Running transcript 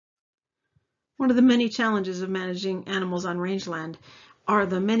One of the many challenges of managing animals on rangeland are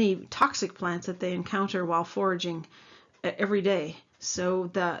the many toxic plants that they encounter while foraging every day. So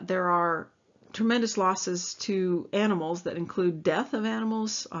there are tremendous losses to animals that include death of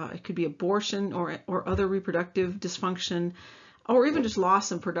animals. It could be abortion or other reproductive dysfunction, or even just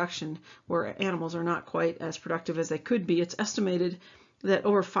loss in production where animals are not quite as productive as they could be. It's estimated that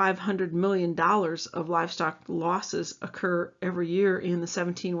over $500 million of livestock losses occur every year in the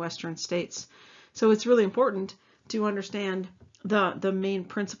 17 western states. So it's really important to understand the main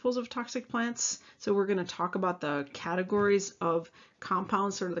principles of toxic plants. So we're going to talk about the categories of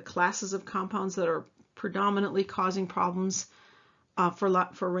compounds, sort of the classes of compounds that are predominantly causing problems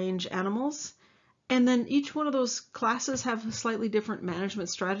for range animals. And then each one of those classes have a slightly different management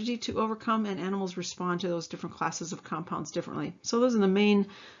strategy to overcome, and animals respond to those different classes of compounds differently. So those are the main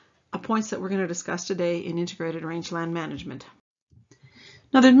points that we're going to discuss today in integrated rangeland management.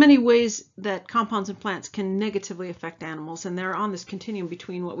 Now, there are many ways that compounds in plants can negatively affect animals, and they're on this continuum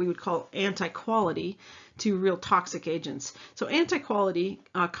between what we would call anti-quality to real toxic agents. So anti-quality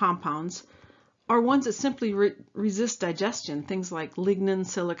compounds are ones that simply resist digestion, things like lignin,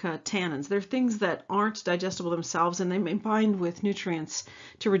 silica, tannins. They're things that aren't digestible themselves, and they may bind with nutrients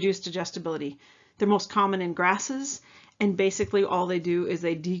to reduce digestibility. They're most common in grasses, and basically all they do is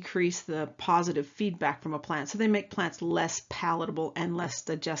they decrease the positive feedback from a plant. So they make plants less palatable and less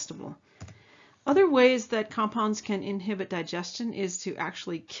digestible. Other ways that compounds can inhibit digestion is to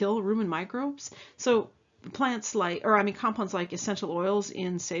actually kill rumen microbes. So compounds like essential oils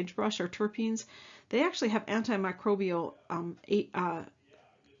in sagebrush or terpenes, they actually have antimicrobial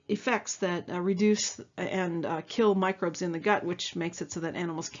effects that reduce and kill microbes in the gut, which makes it so that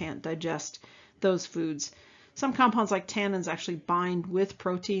animals can't digest those foods. Some compounds like tannins actually bind with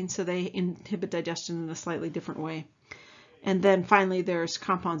protein, so they inhibit digestion in a slightly different way. And then finally, there's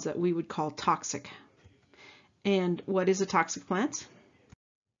compounds that we would call toxic. And what is a toxic plant?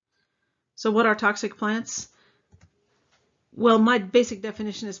 So what are toxic plants? Well, my basic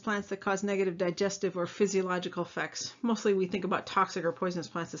definition is plants that cause negative digestive or physiological effects. Mostly we think about toxic or poisonous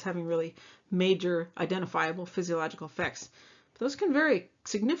plants as having really major identifiable physiological effects. But those can vary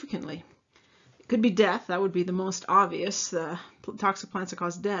significantly. It could be death. That would be the most obvious. Toxic plants that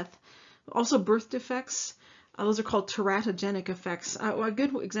cause death. Also birth defects. Those are called teratogenic effects. A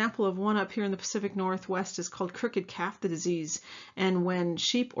good example of one up here in the Pacific Northwest is called crooked calf disease. And when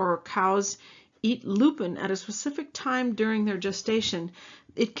sheep or cows eat lupin at a specific time during their gestation,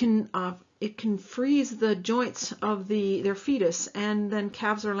 it can freeze the joints of their fetus, and then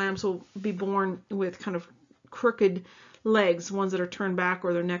calves or lambs will be born with kind of crooked legs, ones that are turned back,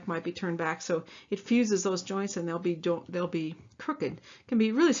 or their neck might be turned back. So it fuses those joints, and they'll be crooked. It can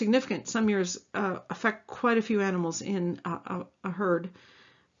be really significant. Some years affect quite a few animals in a herd,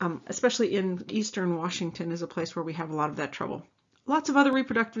 especially in eastern Washington is a place where we have a lot of that trouble. Lots of other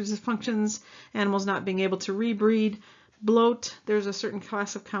reproductive dysfunctions, animals not being able to rebreed, bloat. There's a certain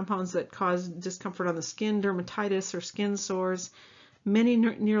class of compounds that cause discomfort on the skin, dermatitis or skin sores. Many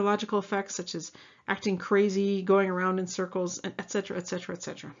neurological effects such as acting crazy, going around in circles, etc., etc.,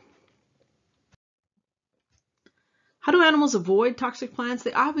 etc. How do animals avoid toxic plants?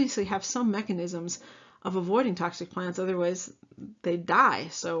 They obviously have some mechanisms of avoiding toxic plants, otherwise they die.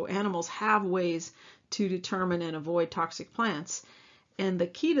 So animals have ways to determine and avoid toxic plants. And the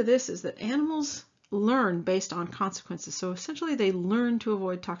key to this is that animals learn based on consequences. So essentially they learn to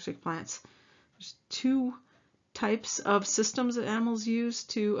avoid toxic plants. There's two types of systems that animals use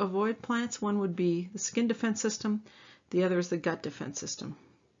to avoid plants. One would be the skin defense system. The other is the gut defense system.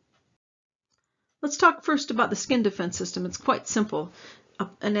 Let's talk first about the skin defense system. It's quite simple.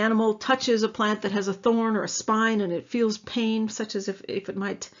 An animal touches a plant that has a thorn or a spine, and it feels pain, such as if it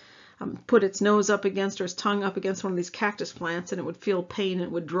might put its nose up against or its tongue up against one of these cactus plants, and it would feel pain and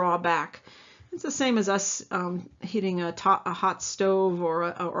it would draw back. It's the same as us hitting a hot stove or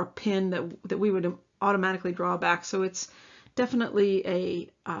a pin that we would automatically draw back. So it's definitely a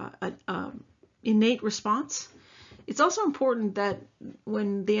innate response. It's also important that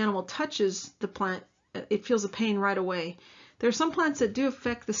when the animal touches the plant, it feels the pain right away. There are some plants that do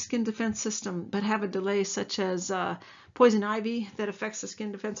affect the skin defense system but have a delay, such as poison ivy that affects the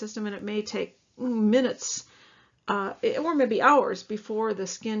skin defense system, and it may take minutes or maybe hours before the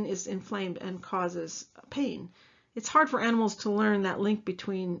skin is inflamed and causes pain. It's hard for animals to learn that link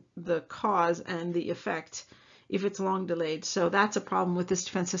between the cause and the effect if it's long delayed. So that's a problem with this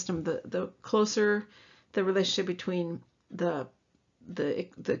defense system. The closer the relationship between the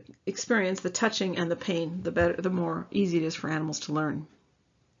experience, the touching, and the pain, the better, the more easy it is for animals to learn.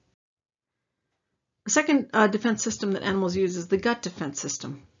 The second defense system that animals use is the gut defense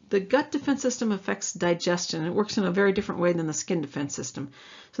system. the gut defense system affects digestion. It works in a very different way than the skin defense system.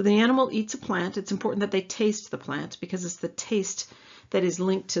 So the animal eats a plant. It's important that they taste the plant because it's the taste that is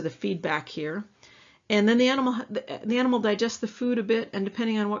linked to the feedback here. And then the animal digests the food a bit, and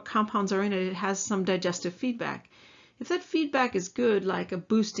depending on what compounds are in it, it has some digestive feedback. If that feedback is good, like a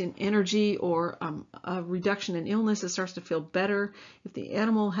boost in energy or a reduction in illness, it starts to feel better. If the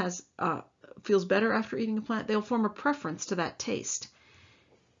animal feels better after eating a plant, they'll form a preference to that taste.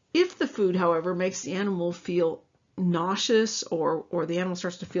 If the food, however, makes the animal feel nauseous or the animal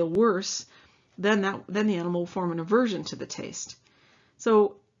starts to feel worse, then the animal will form an aversion to the taste.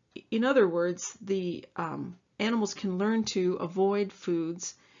 So, in other words, the animals can learn to avoid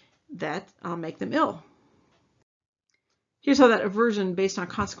foods that make them ill. Here's how that aversion based on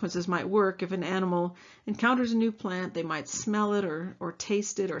consequences might work. If an animal encounters a new plant, they might smell it or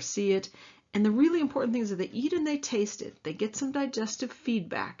taste it or see it. And the really important thing is that they eat and they taste it. They get some digestive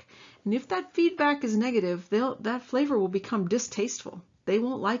feedback. And if that feedback is negative, that flavor will become distasteful. They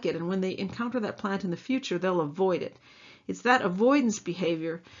won't like it. And when they encounter that plant in the future, they'll avoid it. It's that avoidance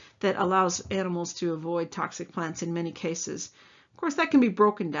behavior that allows animals to avoid toxic plants in many cases. Of course, that can be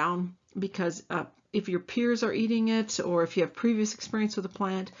broken down because if your peers are eating it, or if you have previous experience with a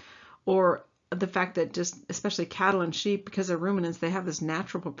plant, or the fact that just especially cattle and sheep, because they're ruminants, they have this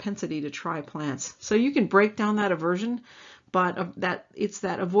natural propensity to try plants. So you can break down that aversion, but it's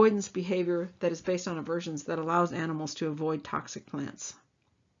that avoidance behavior that is based on aversions that allows animals to avoid toxic plants.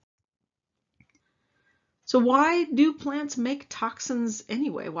 So why do plants make toxins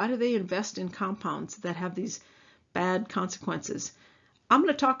anyway? Why do they invest in compounds that have these bad consequences? I'm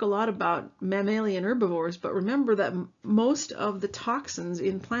going to talk a lot about mammalian herbivores, but remember that most of the toxins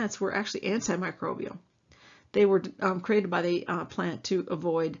in plants were actually antimicrobial. They were created by the plant to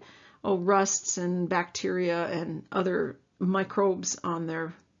avoid rusts and bacteria and other microbes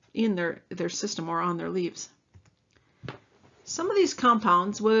in their system or on their leaves. Some of these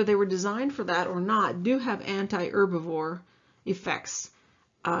compounds, whether they were designed for that or not, do have anti-herbivore effects.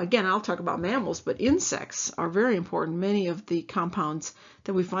 Again, I'll talk about mammals, but insects are very important. Many of the compounds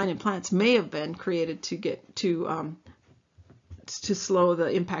that we find in plants may have been created to slow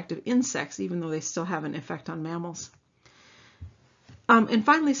the impact of insects, even though they still have an effect on mammals. And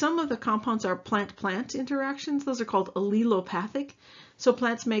finally, some of the compounds are plant-plant interactions. Those are called allelopathic. So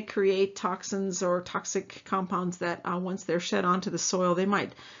plants may create toxins or toxic compounds that once they're shed onto the soil, they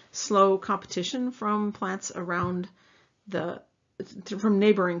might slow competition from plants around from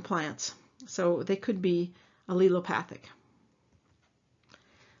neighboring plants. So they could be allelopathic.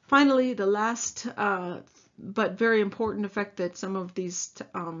 Finally, the last but very important effect that some of these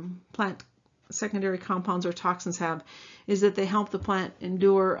plant secondary compounds or toxins have is that they help the plant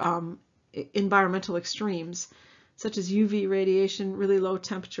endure environmental extremes, such as UV radiation, really low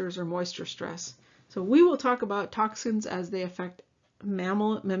temperatures, or moisture stress. So we will talk about toxins as they affect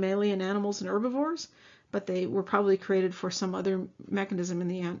mammalian animals and herbivores, but they were probably created for some other mechanism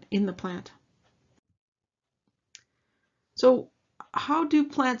in the plant. So how do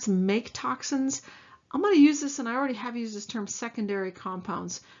plants make toxins? I'm going to use this, and I already have used this term, secondary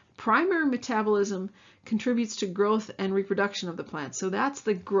compounds. Primary metabolism contributes to growth and reproduction of the plant. So that's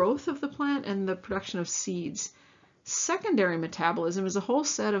the growth of the plant and the production of seeds. Secondary metabolism is a whole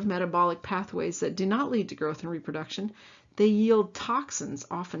set of metabolic pathways that do not lead to growth and reproduction. They yield toxins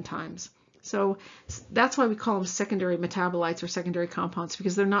oftentimes. So that's why we call them secondary metabolites or secondary compounds,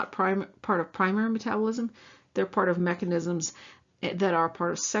 because they're not part of primary metabolism. They're part of mechanisms that are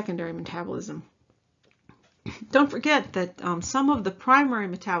part of secondary metabolism. Don't forget that some of the primary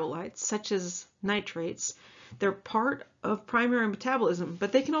metabolites, such as nitrates, they're part of primary metabolism,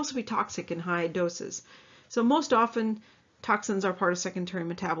 but they can also be toxic in high doses. So most often, toxins are part of secondary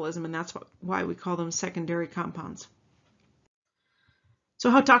metabolism, and that's why we call them secondary compounds.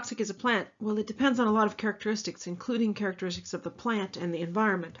 So how toxic is a plant? Well, it depends on a lot of characteristics, including characteristics of the plant and the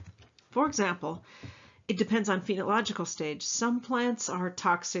environment. For example, it depends on phenological stage. Some plants are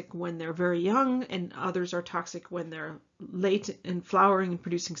toxic when they're very young, and others are toxic when they're late in flowering and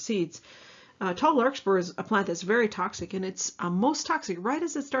producing seeds. Tall larkspur is a plant that's very toxic, and it's most toxic right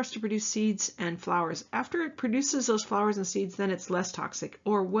as it starts to produce seeds and flowers. After it produces those flowers and seeds, then it's less toxic,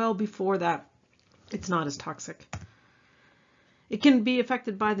 or well before that, it's not as toxic. It can be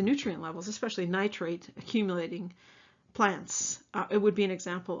affected by the nutrient levels, especially nitrate accumulating plants. It would be an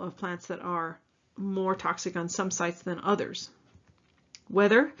example of plants that are more toxic on some sites than others.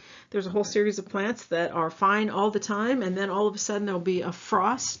 Weather, there's a whole series of plants that are fine all the time, and then all of a sudden there'll be a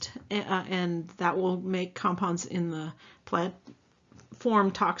frost, and that will make compounds in the plant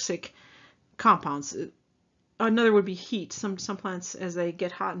form toxic compounds. Another would be heat. Some plants, as they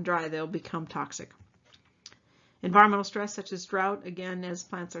get hot and dry, they'll become toxic. Environmental stress, such as drought, again, as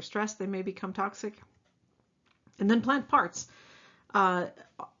plants are stressed, they may become toxic. And then plant parts. How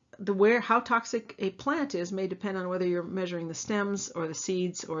toxic a plant is may depend on whether you're measuring the stems or the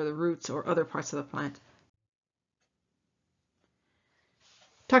seeds or the roots or other parts of the plant.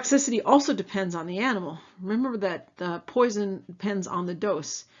 Toxicity also depends on the animal. Remember that the poison depends on the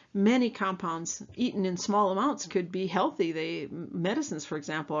dose. Many compounds eaten in small amounts could be healthy. Medicines, for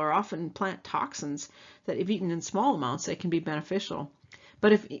example, are often plant toxins that if eaten in small amounts, they can be beneficial.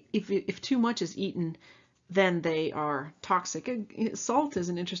 But if too much is eaten, then they are toxic. Salt is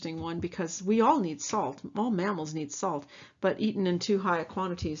an interesting one because we all need salt. All mammals need salt, but eaten in too high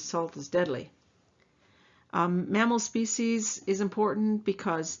quantities, salt is deadly. Mammal species is important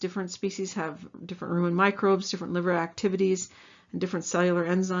because different species have different rumen microbes, different liver activities, and different cellular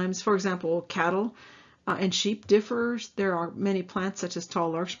enzymes. For example, cattle and sheep differ. There are many plants such as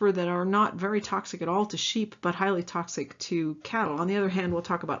tall larkspur that are not very toxic at all to sheep, but highly toxic to cattle. On the other hand, we'll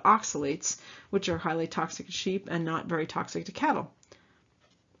talk about oxalates, which are highly toxic to sheep and not very toxic to cattle.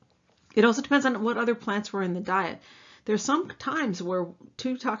 It also depends on what other plants were in the diet. There are some times where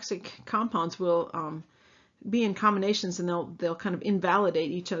two toxic compounds will be in combinations and they'll kind of invalidate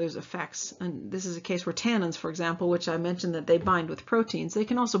each other's effects. And this is a case where tannins, for example, which I mentioned that they bind with proteins, they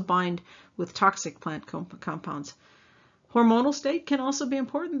can also bind with toxic plant compounds. Hormonal state can also be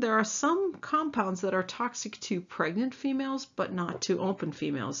important. There are some compounds that are toxic to pregnant females, but not to open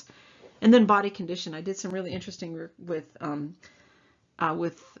females. And then body condition. I did some really interesting work with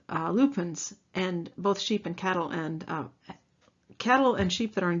lupins, and both sheep and cattle, and cattle and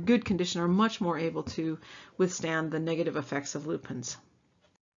sheep that are in good condition are much more able to withstand the negative effects of lupins.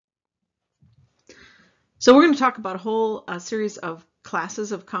 So we're going to talk about a whole series of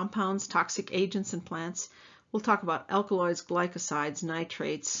classes of compounds, toxic agents in plants. We'll talk about alkaloids, glycosides,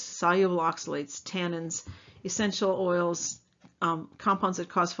 nitrates, soluble oxalates, tannins, essential oils, compounds that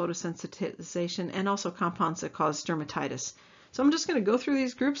cause photosensitization, and also compounds that cause dermatitis. So I'm just going to go through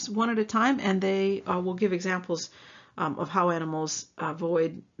these groups one at a time, and they will give examples of how animals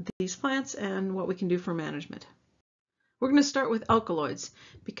avoid these plants and what we can do for management. We're going to start with alkaloids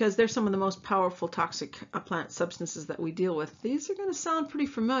because they're some of the most powerful toxic plant substances that we deal with. These are going to sound pretty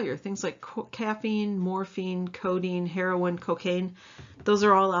familiar. Things like caffeine, morphine, codeine, heroin, cocaine, those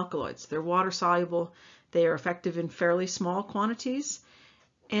are all alkaloids. They're water soluble, they are effective in fairly small quantities,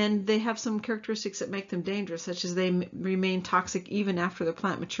 and they have some characteristics that make them dangerous, such as they remain toxic even after the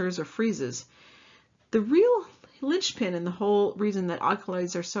plant matures or freezes. The real linchpin and the whole reason that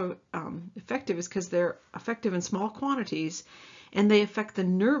alkaloids are so effective is because they're effective in small quantities and they affect the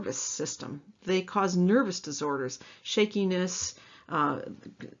nervous system. They cause nervous disorders, shakiness.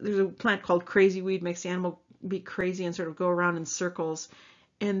 There's a plant called crazy weed, makes the animal be crazy and sort of go around in circles.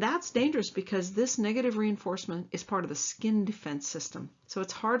 And that's dangerous because this negative reinforcement is part of the skin defense system. So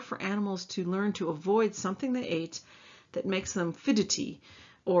it's hard for animals to learn to avoid something they ate that makes them fidgety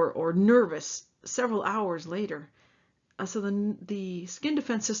or nervous several hours later. So the skin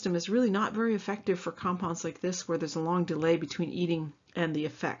defense system is really not very effective for compounds like this where there's a long delay between eating and the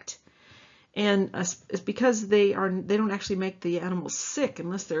effect. And it's because they don't actually make the animals sick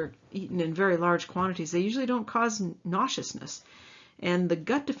unless they're eaten in very large quantities. They usually don't cause nauseousness. And the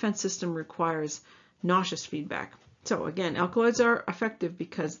gut defense system requires nauseous feedback. So again, alkaloids are effective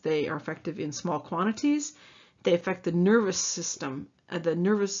because they are effective in small quantities. They affect the nervous system,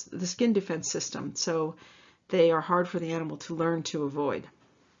 the skin defense system. So they are hard for the animal to learn to avoid.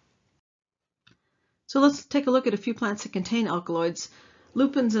 So let's take a look at a few plants that contain alkaloids.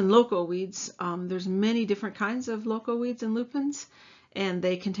 Lupins and locoweeds. There's many different kinds of locoweeds and lupins, and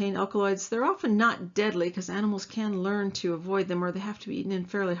they contain alkaloids. They're often not deadly because animals can learn to avoid them, or they have to be eaten in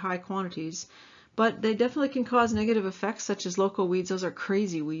fairly high quantities. But they definitely can cause negative effects, such as locoweeds. Those are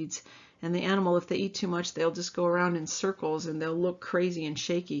crazy weeds. And the animal, if they eat too much, they'll just go around in circles and they'll look crazy and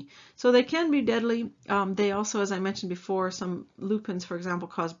shaky. So they can be deadly. They also, as I mentioned before, some lupins, for example,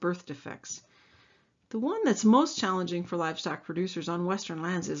 cause birth defects. The one that's most challenging for livestock producers on western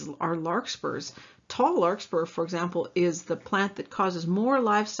lands are larkspurs. Tall larkspur, for example, is the plant that causes more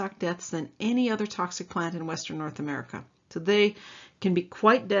livestock deaths than any other toxic plant in western North America. So they can be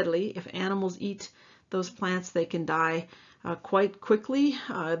quite deadly. If animals eat those plants, they can die quite quickly.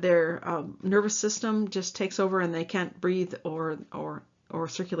 Their nervous system just takes over and they can't breathe or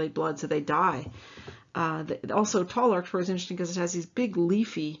circulate blood, so they die. Also, tall larkspur is interesting because it has these big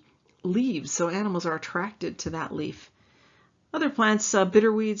leafy leaves, so animals are attracted to that leaf. Other plants,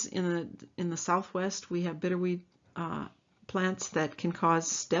 bitterweeds in the southwest, we have bitterweed plants that can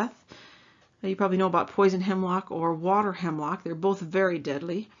cause death. You probably know about poison hemlock or water hemlock. They're both very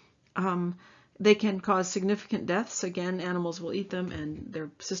deadly. They can cause significant deaths. Again, animals will eat them and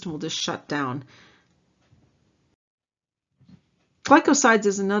their system will just shut down. Glycosides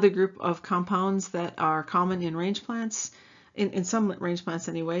is another group of compounds that are common in range plants, in some range plants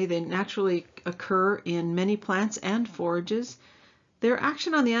anyway. They naturally occur in many plants and forages. Their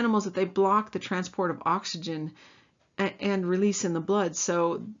action on the animals is that they block the transport of oxygen and release in the blood,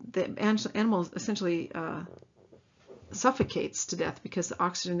 so the animal essentially suffocates to death because the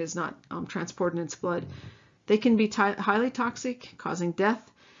oxygen is not transported in its blood. They can be highly toxic, causing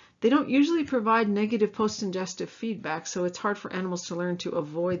death. They don't usually provide negative post-ingestive feedback, so it's hard for animals to learn to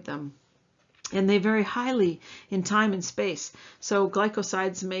avoid them. And they vary highly in time and space. So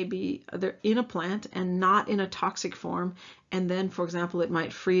glycosides may be in a plant and not in a toxic form, and then, for example, it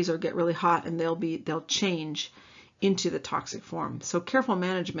might freeze or get really hot and they'll change into the toxic form. So careful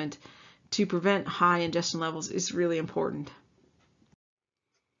management to prevent high ingestion levels is really important.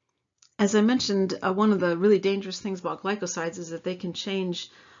 As I mentioned, one of the really dangerous things about glycosides is that they can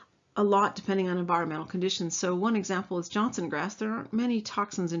change a lot depending on environmental conditions. So one example is Johnson grass. There aren't many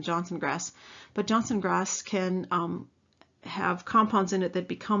toxins in Johnson grass, but Johnson grass can have compounds in it that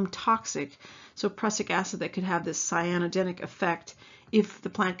become toxic. So prussic acid that could have this cyanogenic effect if the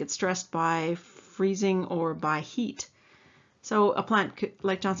plant gets stressed by freezing or by heat. So a plant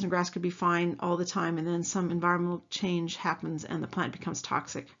like Johnson grass could be fine all the time, and then some environmental change happens and the plant becomes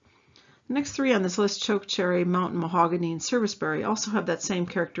toxic. The next three on this list, chokecherry, mountain mahogany, and serviceberry, also have that same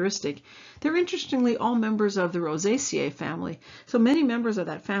characteristic. They're interestingly all members of the Rosaceae family. So many members of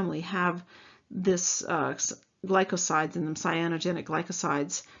that family have this glycosides in them, cyanogenic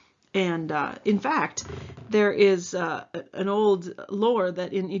glycosides. And in fact, there is an old lore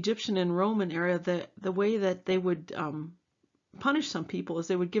that in Egyptian and Roman area, the way that they would punish some people is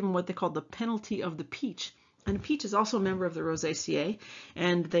they would give them what they called the penalty of the peach. And a peach is also a member of the Rosaceae,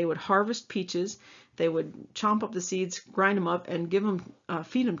 and they would harvest peaches. They would chomp up the seeds, grind them up, and give them,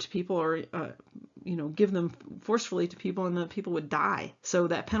 feed them to people, or give them forcefully to people, and the people would die. So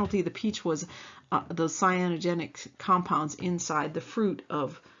that penalty of the peach was those cyanogenic compounds inside the fruit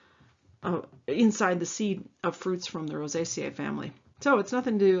of, inside the seed of fruits from the Rosaceae family. So it's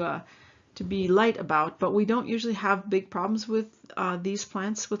nothing to be light about, but we don't usually have big problems with these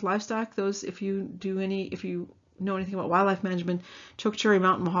plants with livestock. Those, if you know anything about wildlife management, chokecherry,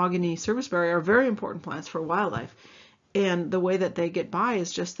 mountain mahogany, serviceberry are very important plants for wildlife. And the way that they get by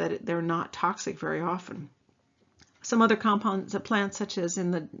is just that they're not toxic very often. Some other compounds of plants, such as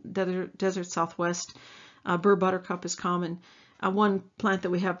in the desert Southwest, burr buttercup is common. One plant that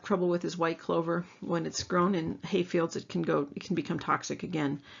we have trouble with is white clover. When it's grown in hay fields, it can become toxic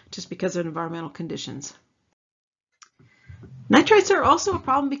again, just because of environmental conditions. Nitrates are also a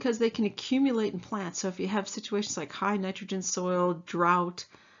problem because they can accumulate in plants. So if you have situations like high nitrogen soil, drought,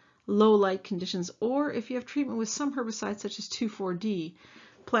 low light conditions, or if you have treatment with some herbicides such as 2,4-D,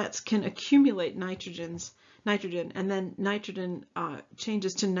 plants can accumulate nitrogen, and then nitrogen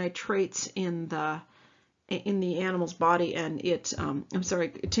changes to nitrates in the animal's body, and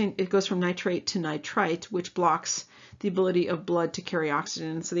it goes from nitrate to nitrite, which blocks the ability of blood to carry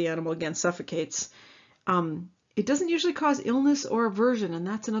oxygen, so the animal again suffocates. It doesn't usually cause illness or aversion, and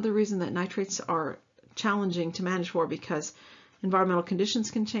that's another reason that nitrates are challenging to manage for, because environmental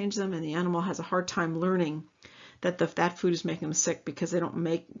conditions can change them, and the animal has a hard time learning that that food is making them sick because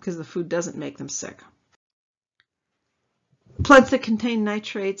the food doesn't make them sick. Plants that contain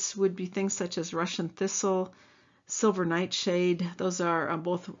nitrates would be things such as Russian thistle, silver nightshade. Those are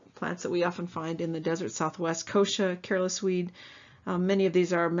both plants that we often find in the desert Southwest. Kochia, careless weed. Many of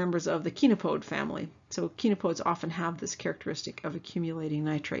these are members of the chenopode family. So chenopodes often have this characteristic of accumulating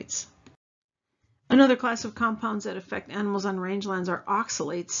nitrates. Another class of compounds that affect animals on rangelands are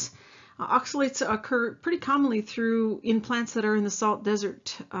oxalates. Oxalates occur pretty commonly in plants that are in the salt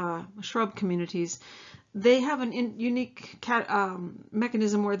desert shrub communities. They have an unique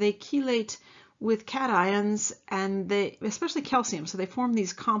mechanism where they chelate with cations, and especially calcium. So they form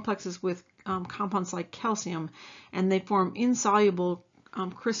these complexes with compounds like calcium, and they form insoluble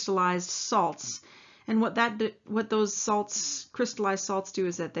crystallized salts. And what those crystallized salts do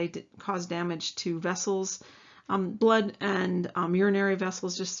is that they cause damage to vessels, blood and urinary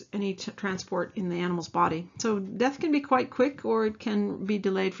vessels, just any transport in the animal's body. So death can be quite quick, or it can be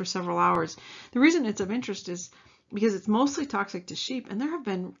delayed for several hours. The reason it's of interest is because it's mostly toxic to sheep, and there have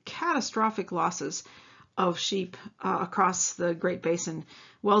been catastrophic losses of sheep across the Great Basin.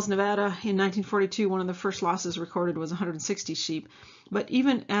 Wells, Nevada, in 1942, one of the first losses recorded was 160 sheep. But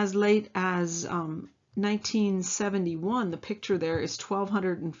even as late as 1971, the picture there is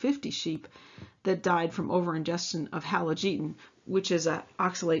 1,250 sheep that died from overingestion of halogeton, which is an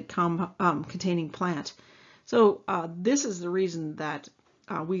oxalate containing plant. So this is the reason that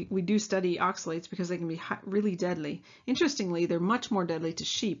we do study oxalates, because they can be really deadly. Interestingly, they're much more deadly to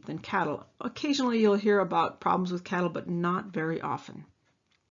sheep than cattle. Occasionally you'll hear about problems with cattle, but not very often.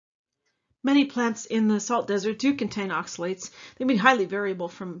 Many plants in the salt desert do contain oxalates. They can be highly variable,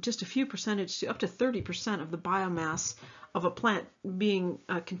 from just a few percentage to up to 30% of the biomass of a plant being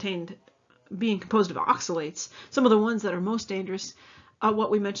composed of oxalates. Some of the ones that are most dangerous,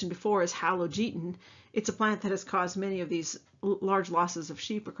 what we mentioned before, is halogeton. It's a plant that has caused many of these large losses of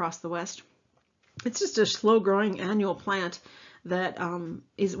sheep across the West. It's just a slow-growing annual plant that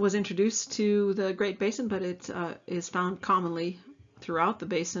was introduced to the Great Basin, but it is found commonly throughout the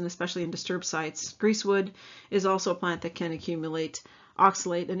basin, especially in disturbed sites. Greasewood is also a plant that can accumulate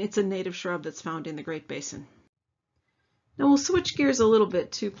oxalate, and it's a native shrub that's found in the Great Basin. Now we'll switch gears a little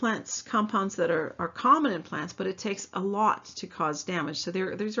bit to compounds that are common in plants, but it takes a lot to cause damage. So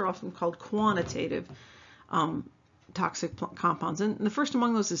these are often called quantitative toxic compounds, and the first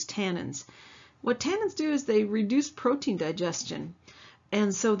among those is tannins. What tannins do is they reduce protein digestion,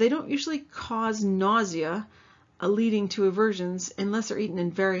 and so they don't usually cause nausea, leading to aversions, unless they're eaten in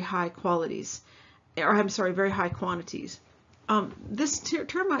very high quantities. This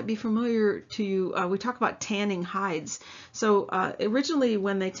term might be familiar to you. We talk about tanning hides. So originally,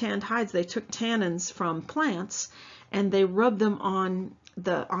 when they tanned hides, they took tannins from plants and they rubbed them on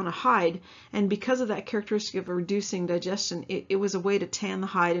a hide, and because of that characteristic of reducing digestion, it was a way to tan the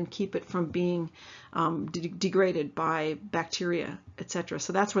hide and keep it from being degraded by bacteria, etc.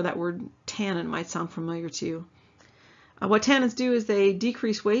 So that's where that word tannin might sound familiar to you. What tannins do is they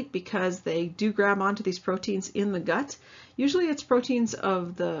decrease weight because they do grab onto these proteins in the gut. Usually it's proteins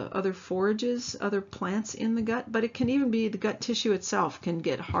of the other forages, other plants in the gut, but it can even be the gut tissue itself can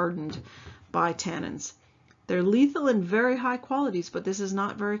get hardened by tannins. They're lethal in very high quantities, but this is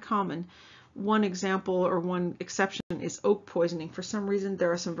not very common. One example or one exception is oak poisoning. For some reason,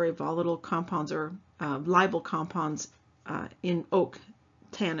 there are some very volatile compounds or liable compounds in oak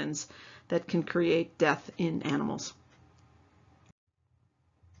tannins that can create death in animals.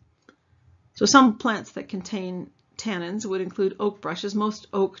 So some plants that contain tannins would include oak brushes. Most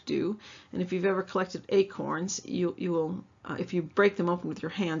oak do, and if you've ever collected acorns, you will, if you break them open with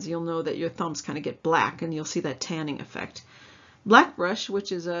your hands, you'll know that your thumbs kind of get black, and you'll see that tanning effect. Blackbrush,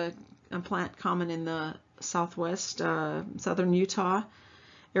 which is a plant common in the southwest, southern Utah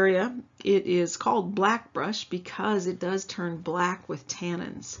area, it is called blackbrush because it does turn black with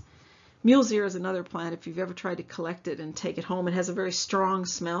tannins. Mule's ear is another plant. If you've ever tried to collect it and take it home, it has a very strong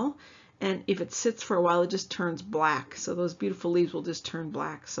smell. And if it sits for a while, it just turns black. So those beautiful leaves will just turn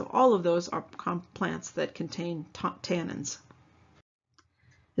black. So all of those are plants that contain tannins.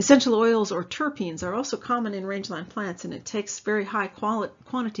 Essential oils or terpenes are also common in rangeland plants, and it takes very high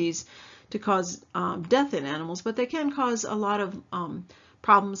quantities to cause death in animals, but they can cause a lot of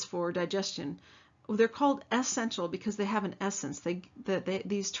problems for digestion. They're called essential because they have an essence.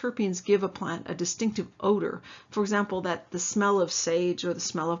 These terpenes give a plant a distinctive odor. For example, the smell of sage or the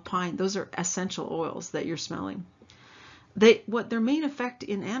smell of pine, those are essential oils that you're smelling. What their main effect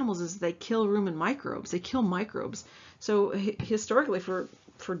in animals is they kill rumen microbes. They kill microbes. So historically, for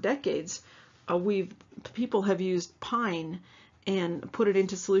decades, people have used pine and put it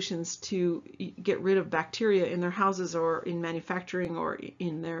into solutions to get rid of bacteria in their houses or in manufacturing or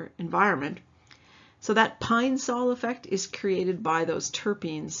in their environment. So that pine sol effect is created by those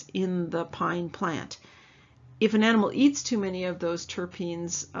terpenes in the pine plant. If an animal eats too many of those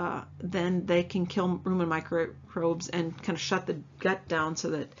terpenes, then they can kill rumen microbes and kind of shut the gut down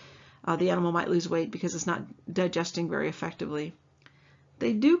so that the animal might lose weight because it's not digesting very effectively.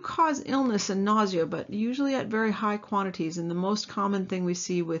 They do cause illness and nausea, but usually at very high quantities, and the most common thing we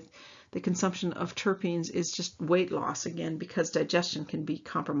see with the consumption of terpenes is just weight loss, again, because digestion can be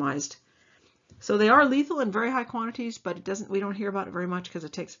compromised. So they are lethal in very high quantities, but we don't hear about it very much because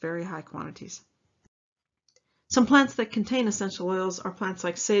it takes very high quantities. Some plants that contain essential oils are plants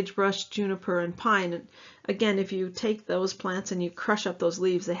like sagebrush, juniper, and pine. And again, if you take those plants and you crush up those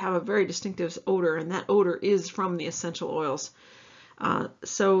leaves, they have a very distinctive odor, and that odor is from the essential oils.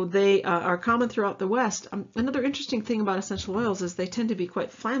 So they are common throughout the West. Another interesting thing about essential oils is they tend to be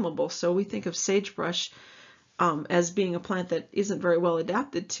quite flammable. So we think of sagebrush as being a plant that isn't very well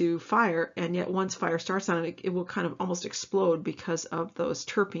adapted to fire, and yet once fire starts on it, it will kind of almost explode because of those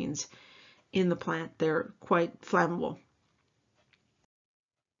terpenes in the plant. They're quite flammable.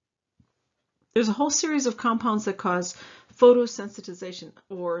 There's a whole series of compounds that cause photosensitization,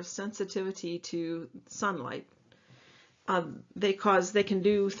 or sensitivity to sunlight. They can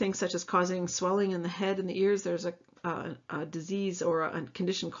do things such as causing swelling in the head and the ears. There's a disease or a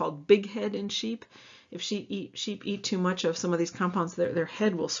condition called big head in sheep. If sheep eat too much of some of these compounds, their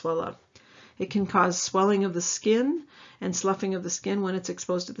head will swell up. It can cause swelling of the skin and sloughing of the skin when it's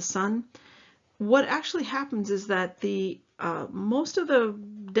exposed to the sun. What actually happens is that most of the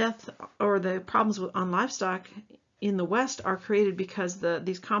death or the problems on livestock in the West are created because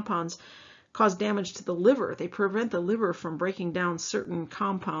these compounds cause damage to the liver. They prevent the liver from breaking down certain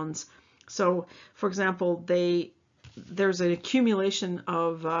compounds. So, for example, there's an accumulation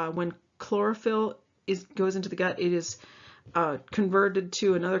of when chlorophyll goes into the gut, it is converted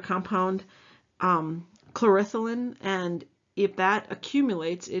to another compound, chlorothalin, and if that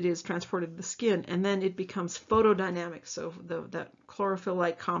accumulates, it is transported to the skin, and then it becomes photodynamic. So that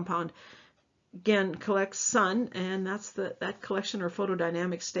chlorophyll-like compound again collects sun, and that collection or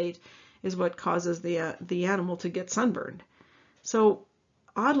photodynamic state is what causes the animal to get sunburned. So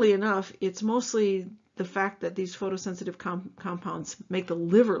oddly enough, it's mostly the fact that these photosensitive compounds make the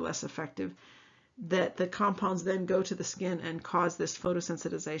liver less effective, that the compounds then go to the skin and cause this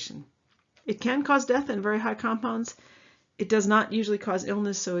photosensitization. It can cause death in very high compounds. It does not usually cause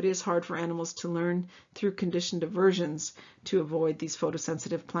illness, so it is hard for animals to learn through conditioned aversions to avoid these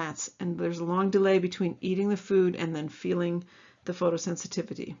photosensitive plants. And there's a long delay between eating the food and then feeling the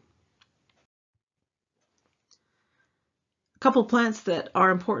photosensitivity. A couple plants that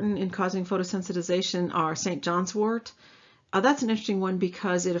are important in causing photosensitization are St. John's wort. That's an interesting one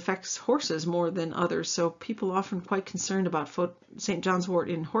because it affects horses more than others. So people are often quite concerned about St. John's wort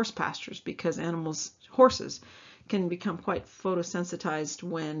in horse pastures because horses can become quite photosensitized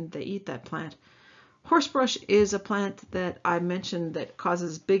when they eat that plant. Horsebrush is a plant that I mentioned that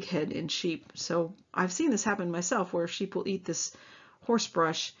causes big head in sheep. So I've seen this happen myself, where sheep will eat this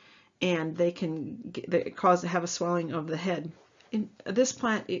horsebrush and they have a swelling of the head. In this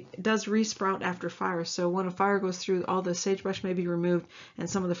plant, it does resprout after fire. So when a fire goes through, all the sagebrush may be removed, and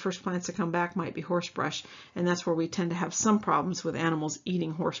some of the first plants to come back might be horsebrush. And that's where we tend to have some problems with animals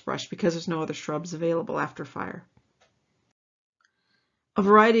eating horsebrush because there's no other shrubs available after fire. A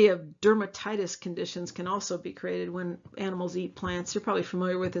variety of dermatitis conditions can also be created when animals eat plants. You're probably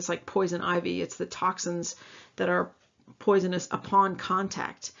familiar with this, like poison ivy. It's the toxins that are poisonous upon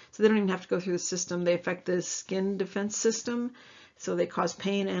contact. So they don't even have to go through the system. They affect the skin defense system, so they cause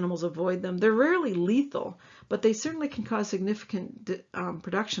pain. Animals avoid them. They're rarely lethal, but they certainly can cause significant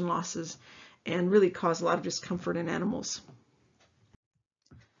production losses and really cause a lot of discomfort in animals.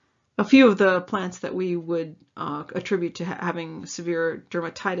 A few of the plants that we would attribute to having severe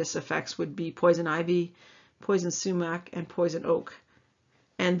dermatitis effects would be poison ivy, poison sumac, and poison oak.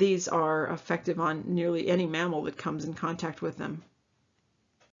 And these are effective on nearly any mammal that comes in contact with them.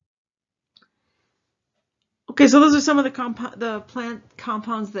 Okay, so those are some of the plant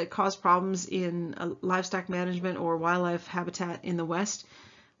compounds that cause problems in livestock management or wildlife habitat in the West.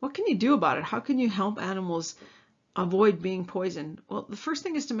 What can you do about it? How can you help animals avoid being poisoned? Well, the first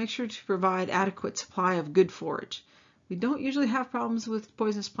thing is to make sure to provide adequate supply of good forage. We don't usually have problems with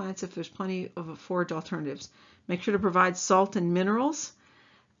poisonous plants if there's plenty of forage alternatives. Make sure to provide salt and minerals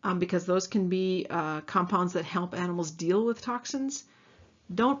because those can be compounds that help animals deal with toxins.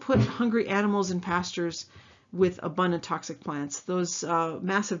 Don't put hungry animals in pastures with abundant toxic plants. Those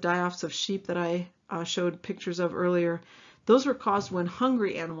massive die-offs of sheep that I showed pictures of earlier, those were caused when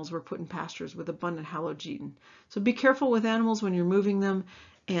hungry animals were put in pastures with abundant halogeton. So be careful with animals when you're moving them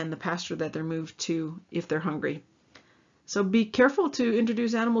and the pasture that they're moved to if they're hungry. So be careful to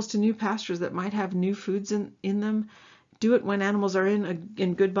introduce animals to new pastures that might have new foods in them. Do it when animals are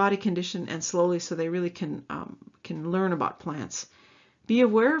in good body condition and slowly, so they really can learn about plants. Be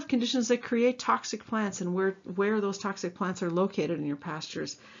aware of conditions that create toxic plants and where those toxic plants are located in your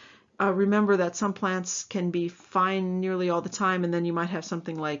pastures. Remember that some plants can be fine nearly all the time, and then you might have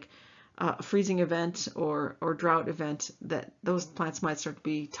something like a freezing event or drought event that those plants might start to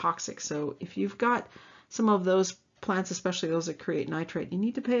be toxic. So if you've got some of those plants, especially those that create nitrate, you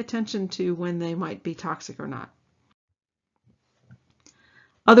need to pay attention to when they might be toxic or not.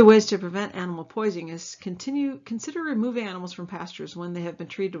 Other ways to prevent animal poisoning is consider removing animals from pastures when they have been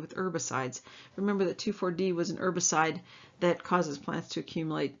treated with herbicides. Remember that 2,4-D was an herbicide that causes plants to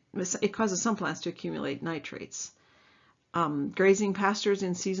accumulate, it causes some plants to accumulate nitrates. Grazing pastures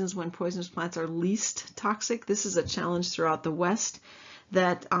in seasons when poisonous plants are least toxic. This is a challenge throughout the West,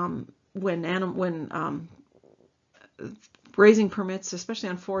 that when grazing permits, especially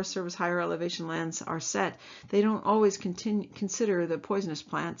on Forest Service higher elevation lands, are set, they don't always consider the poisonous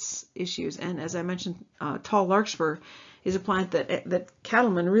plants issues. And as I mentioned, tall larkspur is a plant that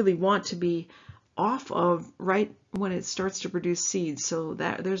cattlemen really want to be off of right when it starts to produce seeds. So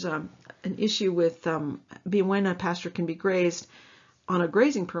that there's an issue with when a pasture can be grazed on a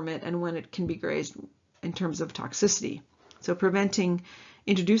grazing permit and when it can be grazed in terms of toxicity. So preventing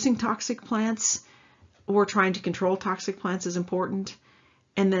introducing toxic plants or trying to control toxic plants is important.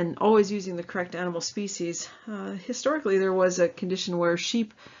 And then always using the correct animal species. Historically, there was a condition where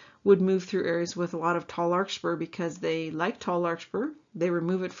sheep would move through areas with a lot of tall larkspur because they like tall larkspur. They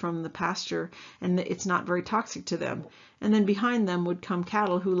remove it from the pasture and it's not very toxic to them. And then behind them would come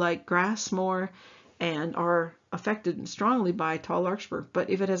cattle who like grass more and are affected strongly by tall larkspur. But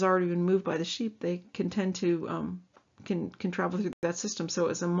if it has already been moved by the sheep, they can tend to can travel through that system. So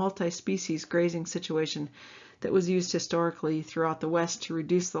it's a multi-species grazing situation that was used historically throughout the West to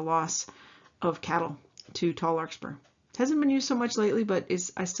reduce the loss of cattle to tall larkspur. It hasn't been used so much lately, but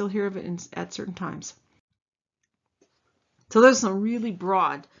I still hear of it at certain times. So there's some really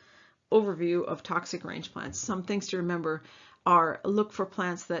broad overview of toxic range plants. Some things to remember are look for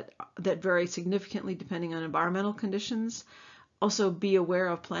plants that vary significantly depending on environmental conditions. Also be aware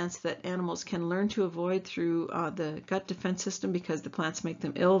of plants that animals can learn to avoid through the gut defense system because the plants make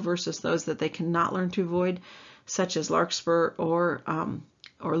them ill versus those that they cannot learn to avoid, such as larkspur or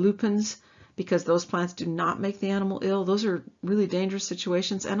lupins, because those plants do not make the animal ill. Those are really dangerous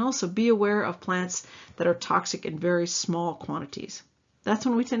situations. And also be aware of plants that are toxic in very small quantities. That's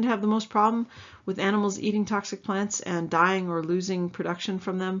when we tend to have the most problem with animals eating toxic plants and dying or losing production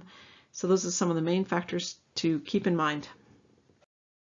from them. So those are some of the main factors to keep in mind.